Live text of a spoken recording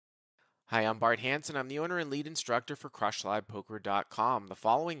Hi, I'm Bart Hanson. I'm the owner and lead instructor for CrushLivePoker.com. The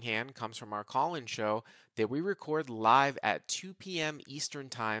following hand comes from our call-in show that we record live at 2 p.m. Eastern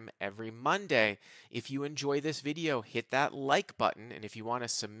Time every Monday. If you enjoy this video, hit that like button, and if you want to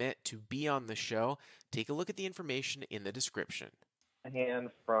submit to be on the show, take a look at the information in the description. A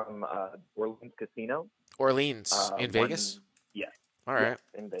hand from Orleans Casino. Orleans in One, Vegas? yes, All yes,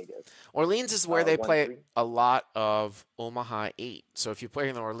 right. in Vegas. Orleans is where they One play three. a lot of Omaha 8. So if you play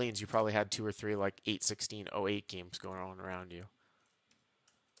in Orleans, you probably had two or three like 8-16-08 games going on around you.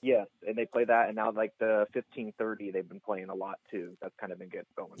 Yes, and they play that, and now like the 15-30, they've been playing a lot too. That's kind of been good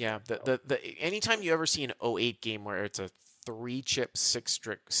going Yeah, there. So. anytime you ever see an 08 game where it's a three chip, six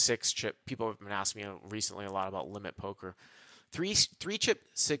chip, people have been asking me recently a lot about limit poker. Three chip,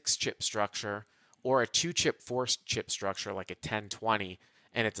 six chip structure, or a two chip, four chip structure like a 10-20,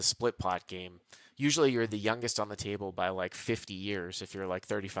 and it's a split pot game. Usually you're the youngest on the table by like 50 years if you're like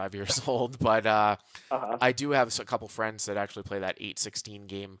 35 years old. But Uh-huh. I do have a couple friends that actually play that 8-16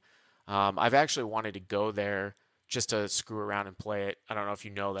 game. I've actually wanted to go there just to screw around and play it. I don't know if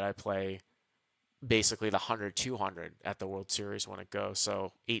you know that I play basically the 100-200 at the World Series when it goes.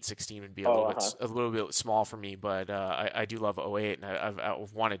 So 8-16 would be Oh, uh-huh. a little bit small for me, but I do love 08 and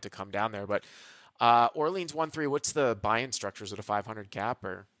I've wanted to come down there. But Orleans 1-3, what's the buy-in structure? Is it a 500 cap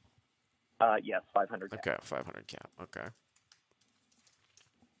or? Yes, 500. Okay, 500 cap. Okay.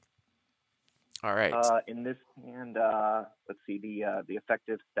 All right. In this hand, let's see, the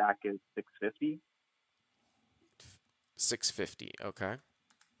effective stack is 650. 650. Okay.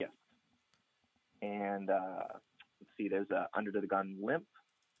 Yes, and let's see, there's a under the gun limp.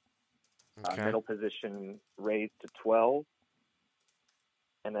 Okay. Middle position raised to 12,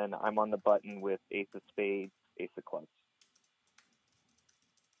 and then I'm on the button with ace of spades, ace of clubs.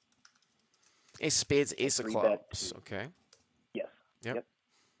 Ace of spades, ace of Three clubs. bet. Okay. Yes. Yep.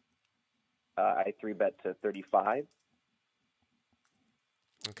 I 3-bet to 35.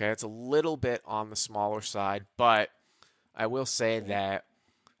 Okay, it's a little bit on the smaller side, but I will say that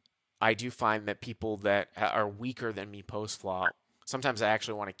I do find that people that are weaker than me post flop, sometimes I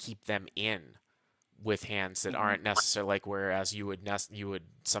actually want to keep them in with hands that aren't necessarily like whereas you would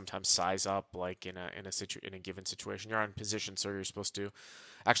sometimes size up like in a given situation. You're on position, so you're supposed to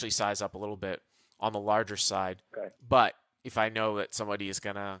actually size up a little bit on the larger side. Okay. But if I know that somebody is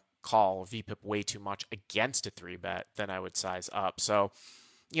gonna call VPIP way too much against a 3-bet, then I would size up. So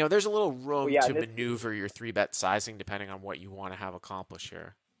there's a little room to maneuver your 3-bet sizing depending on what you want to have accomplished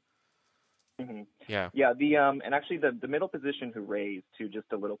here. Mm-hmm. Yeah. Yeah. And actually the middle position who raised, to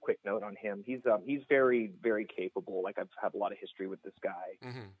just a little quick note on him. He's very, very capable. Like, I've had a lot of history with this guy.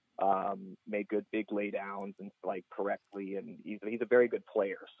 Made good big laydowns and like correctly, and he's a very good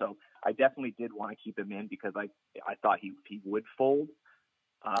player. So I definitely did want to keep him in because I thought he would fold.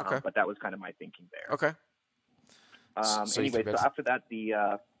 Okay. But that was kind of my thinking there. Okay. Anyway, so after that,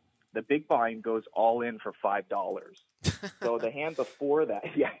 the big blind goes all in for $5. So the hand before that,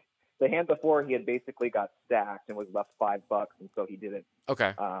 the hand before he had basically got stacked and was left $5, and so he didn't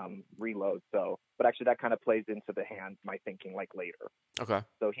reload. So, but actually that kind of plays into the hand, my thinking, like later. Okay.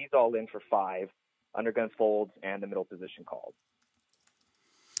 So he's all in for 5, undergun folds, and the middle position calls.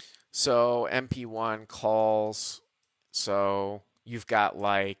 So MP1 calls. So you've got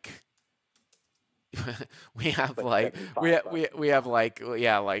like we have like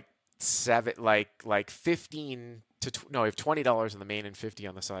seven like 15 to no, we have $20 in the main and 50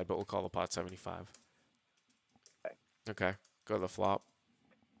 on the side, but we'll call the pot 75. Okay. Go to the flop.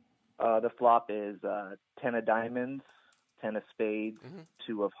 The flop is 10 of diamonds, 10 of spades,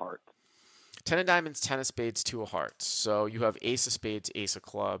 2 of hearts. 10 of diamonds, 10 of spades, 2 of hearts. So you have ace of spades, ace of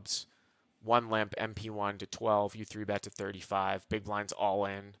clubs, 1 limp, MP1 to 12. You 3-bet to 35. Big blind's all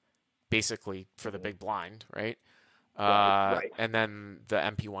in, basically for the big blind, right? Right. And then the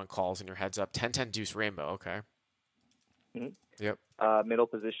MP1 calls and your head's up. 10-10 deuce rainbow. Okay. Yep. Middle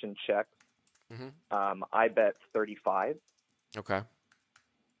position checks. I bet 35. Okay.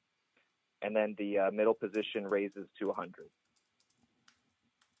 And then the middle position raises to 100.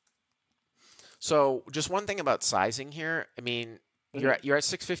 So just one thing about sizing here. I mean, you're at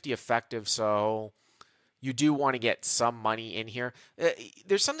 650 effective, so you do want to get some money in here.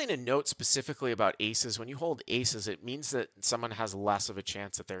 There's something to note specifically about aces. When you hold aces, it means that someone has less of a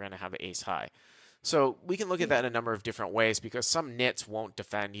chance that they're going to have an ace high. So we can look at that in a number of different ways because some nits won't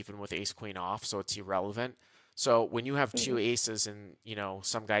defend even with ace queen off, so it's irrelevant. So when you have two aces and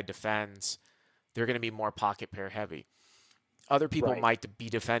some guy defends, they're going to be more pocket pair heavy. Other people might be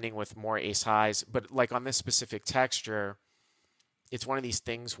defending with more ace highs, but like on this specific texture, it's one of these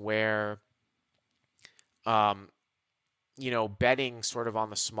things where betting sort of on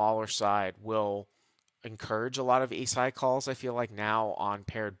the smaller side will encourage a lot of ace high calls, I feel like, now on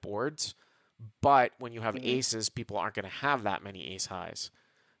paired boards. But when you have Mm-hmm. aces, people aren't going to have that many ace highs.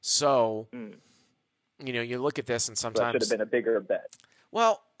 So, you look at this and So that should have sometimes, been a bigger bet.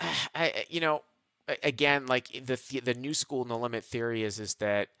 well, again, like the new school no limit theory is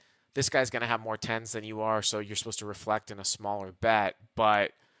that this guy's going to have more tens than you are, so you're supposed to reflect in a smaller bet.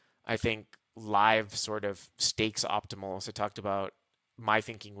 But I think live sort of stakes optimal, as I talked about, my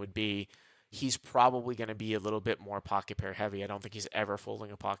thinking would be he's probably going to be a little bit more pocket pair heavy. I don't think he's ever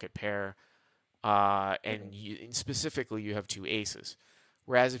folding a pocket pair. And specifically, you have two aces.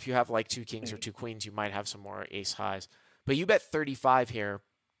 Whereas if you have like two kings or two queens, you might have some more ace highs. But you bet 35 here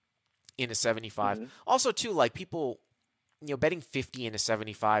in a 75. Also, too, like people, betting 50 in a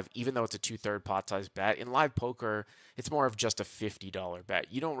 75, even though it's a 2/3 pot size bet, in live poker, it's more of just a $50 bet.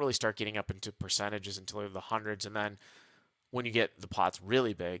 You don't really start getting up into percentages until the hundreds. And then when you get the pots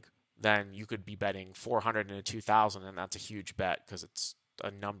really big, then you could be betting 400 in a 2,000, and that's a huge bet because it's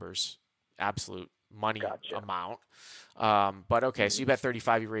a numbers absolute money amount. But okay, so you bet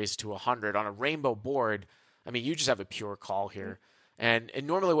 35, you raise to 100 on a rainbow board. I mean, you just have a pure call here. And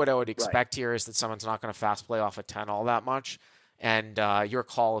normally what I would expect here is that someone's not going to fast play off a 10 all that much. And your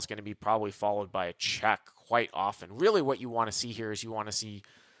call is going to be probably followed by a check quite often. Really what you want to see here is you want to see,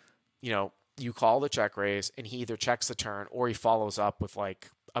 you call the check raise and he either checks the turn or he follows up with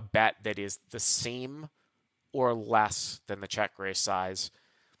like a bet that is the same or less than the check raise size.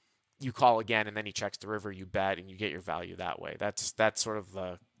 You call again and then he checks the river, you bet, and you get your value that way. That's sort of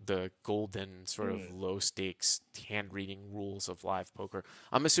the golden sort of low stakes hand reading rules of live poker.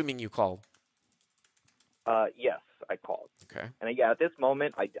 I'm assuming you called. Yes, I called. Okay. And at this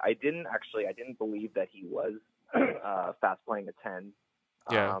moment, I didn't believe that he was fast playing a 10.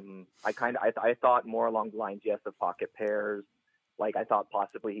 Yeah. I thought more along the lines, yes, of pocket pairs. Like I thought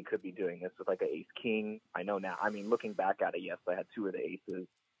possibly he could be doing this with like an ace king. I know now. I mean, looking back at it, yes, I had two of the aces.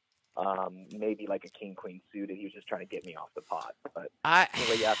 Maybe like a king queen suited. He was just trying to get me off the pot. But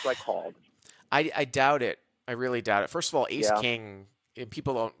anyway, so I called. I doubt it. I really doubt it. First of all, ace king,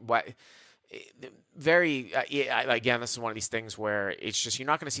 people don't. Very again, this is one of these things where it's just you're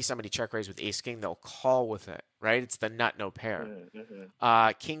not going to see somebody check raise with ace king. They'll call with it, right? It's the nut no pair.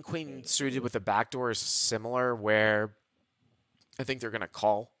 King queen suited with a backdoor is similar, where I think they're going to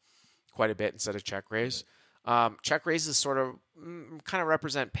call quite a bit instead of check raise. Check raises sort of kind of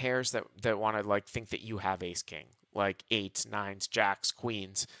represent pairs that want to like think that you have ace king, like eights, nines, jacks,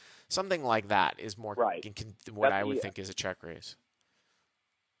 queens, something like that is more what I would think is a check raise.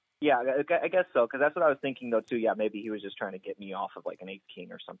 Yeah, I guess so, because that's what I was thinking though too. Yeah, maybe he was just trying to get me off of like an ace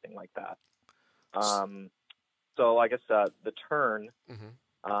king or something like that. So I guess the turn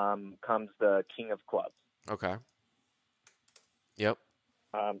comes the king of clubs. Okay. Yep.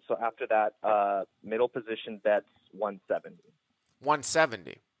 So after that, middle position bets 170.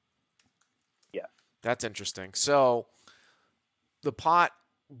 170. Yes. That's interesting. So the pot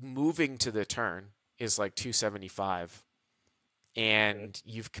moving to the turn is like 275, and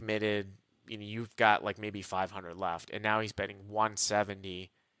you've committed. You've got like maybe 500 left, and now he's betting 170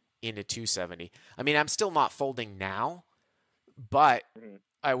 into 270. I mean, I'm still not folding now, but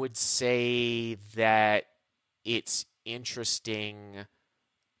I would say that it's interesting.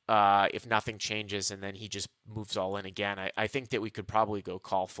 If nothing changes and then he just moves all in again, I think that we could probably go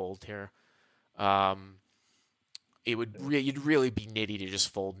call fold here. You'd really be nitty to just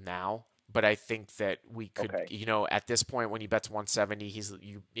fold now, but I think that we could, at this point when he bets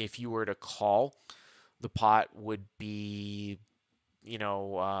 170, if you were to call, the pot would be,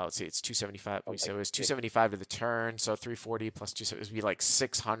 let's see, it's 275. So it was 275 to the turn, so 340 plus 270 would be like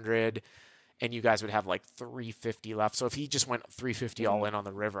 600. And you guys would have like 350 left. So if he just went 350 all in on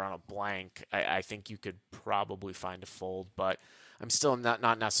the river on a blank, I think you could probably find a fold. But I'm still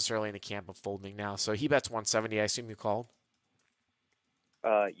not necessarily in the camp of folding now. So he bets 170. I assume you called?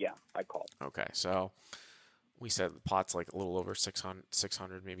 Yeah, I called. Okay, so we said the pot's like a little over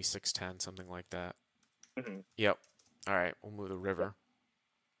 600 maybe 610, something like that. Yep. All right, we'll move the river.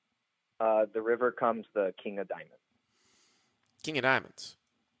 The river comes the king of diamonds. King of diamonds.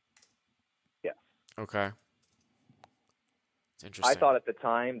 Okay. It's interesting. I thought at the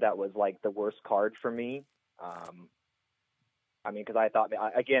time that was like the worst card for me. I mean, because I thought,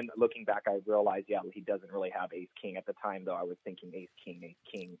 again, looking back, I realized, he doesn't really have ace king. At the time, though, I was thinking ace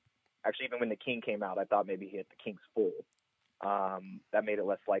king. Actually, even when the king came out, I thought maybe he hit the king's full. That made it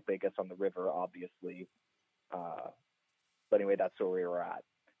less likely, I guess, on the river, obviously. But anyway, that's where we were at.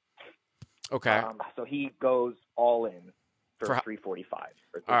 Okay. So he goes all in for 345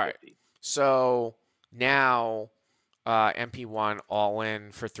 or 350. All right. So now MP1 all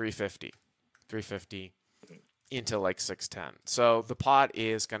in for 350 into like 610. So the pot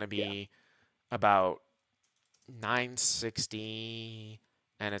is going to be about 960,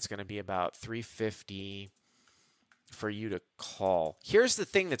 and it's going to be about 350 for you to call. Here's the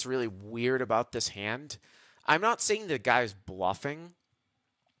thing that's really weird about this hand. I'm not saying the guy's bluffing,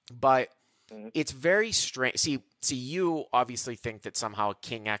 but it's very strange. See, you obviously think that somehow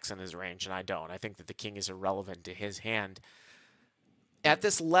King X in his range, and I don't. I think that the king is irrelevant to his hand. At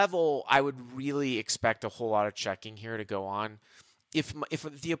this level, I would really expect a whole lot of checking here to go on. If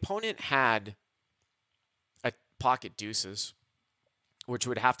the opponent had a pocket deuces, which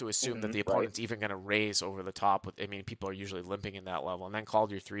would have to assume that the opponent's even going to raise over the top. I mean, people are usually limping in that level, and then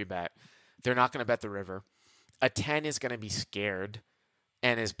called your 3-bet. They're not going to bet the river. A 10 is going to be scared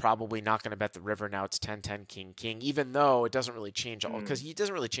and is probably not going to bet the river. Now it's 10-10 king, even though it doesn't really change all, because he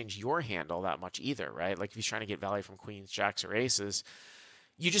doesn't really change your hand all that much either, right? Like if he's trying to get value from queens, jacks, or aces,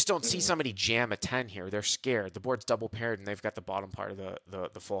 you just don't see somebody jam a 10 here. They're scared. The board's double paired and they've got the bottom part of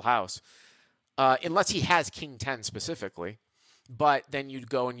the full house. Unless he has king 10 specifically. But then you'd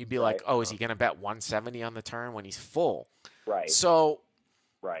go and you'd be like, oh, is he going to bet 170 on the turn when he's full? Right. So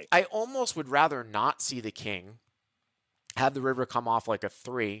I almost would rather not see the king, have the river come off like a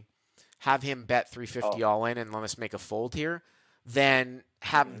 3, have him bet 350 all in and let us make a fold here, than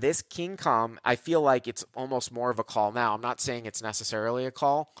have this king come. I feel like it's almost more of a call now. I'm not saying it's necessarily a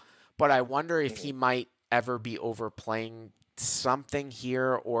call, but I wonder if he might ever be overplaying something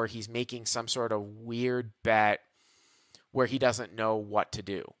here, or he's making some sort of weird bet where he doesn't know what to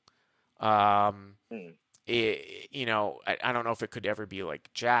do. I don't know if it could ever be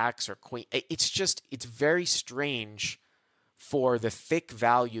like jacks or queen. It's very strange for the thick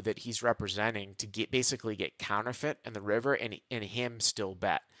value that he's representing to basically get counterfeit in the river and him still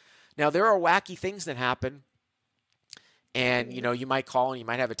bet. Now, there are wacky things that happen, and, you might call and you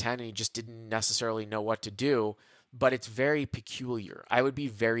might have a 10 and you just didn't necessarily know what to do, but it's very peculiar. I would be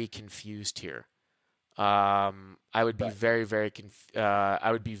very confused here. I would be very, very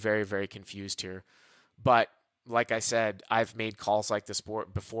confused here. But like I said, I've made calls like this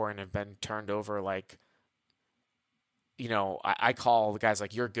before and have been turned over like, I call the guy's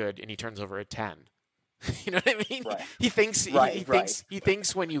like, you're good, and he turns over a 10. You know what I mean? Right. He thinks he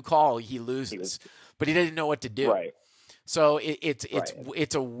thinks when you call he loses, but he didn't know what to do. Right. So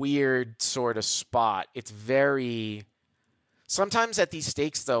it's a weird sort of spot. It's very. Sometimes at these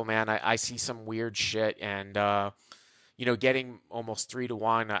stakes, though, man, I see some weird shit, and getting almost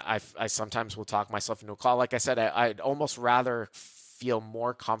 3-1. I sometimes will talk myself into a call. Like I said, I'd almost rather feel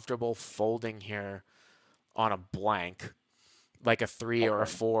more comfortable folding here on a blank, like a 3 or a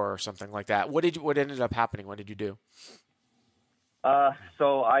 4 or something like that. What ended up happening? What did you do?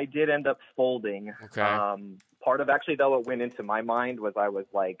 So I did end up folding. Okay. Part of actually, though, what went into my mind was I was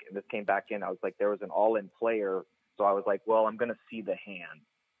like, and this came back in, I was like, there was an all-in player. So I was like, well, I'm going to see the hand,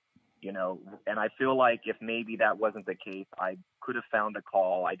 and I feel like if maybe that wasn't the case, I could have found a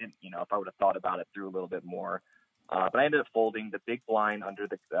call. I didn't, if I would have thought about it through a little bit more. But I ended up folding. The big blind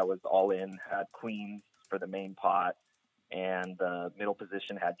that was all in had queens for the main pot, and the middle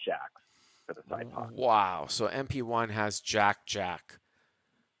position had jacks for the side pot. Wow. So MP1 has jack.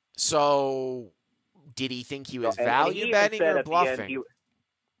 So did he think he was value betting or bluffing?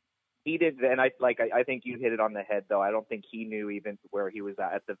 He did, and I think you hit it on the head, though. I don't think he knew even where he was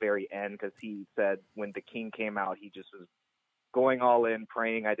at the very end, because he said when the king came out, he just was going all in,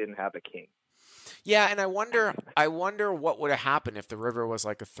 praying I didn't have a king. Yeah, and I wonder what would have happened if the river was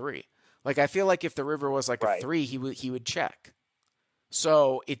like a 3. Like, I feel like if the river was like a 3, he would check.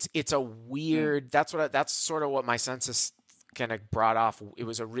 So it's a weird. That's sort of what my senses kind of brought off.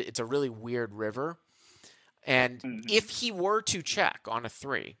 It's a really weird river. And if he were to check on a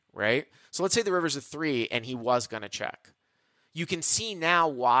 3, right? So let's say the river's a 3 and he was going to check. You can see now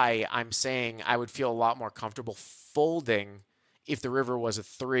why I'm saying I would feel a lot more comfortable folding if the river was a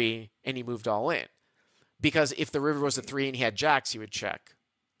 3 and he moved all in. Because if the river was a 3 and he had jacks, he would check.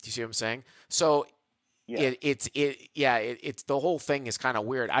 Do you see what I'm saying? So it's the whole thing is kind of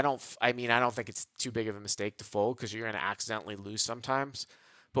weird. I don't think it's too big of a mistake to fold, because you're going to accidentally lose sometimes.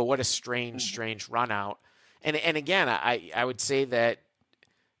 But what a strange run out. And again, I would say that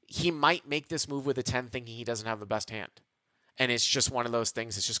he might make this move with a 10 thinking he doesn't have the best hand. And it's just one of those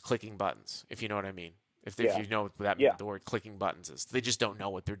things. It's just clicking buttons, if you know what I mean. If you know what the word clicking buttons is. They just don't know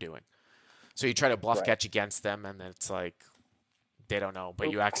what they're doing. So you try to bluff catch against them, and it's like they don't know,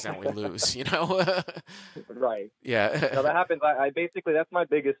 but you accidentally lose, Right. Yeah. No, that happens. I basically, that's my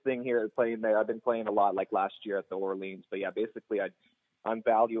biggest thing here playing there. I've been playing a lot, like last year at the Orleans. But yeah, basically I'm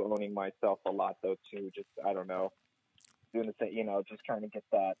value owning myself a lot, though, too. Just, I don't know. doing the same, just trying to get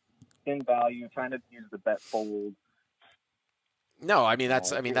that in value, trying to use the bet fold. No, I mean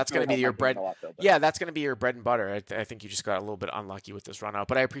that's going to be your bread. Yeah, that's going to be your bread and butter. I think you just got a little bit unlucky with this run out,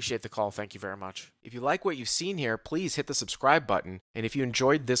 but I appreciate the call. Thank you very much. If you like what you've seen here, please hit the subscribe button, and if you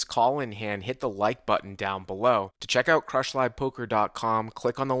enjoyed this call-in hand, hit the like button down below. To check out crushlivepoker.com,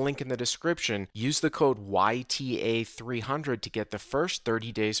 click on the link in the description. Use the code YTA300 to get the first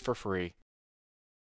 30 days for free.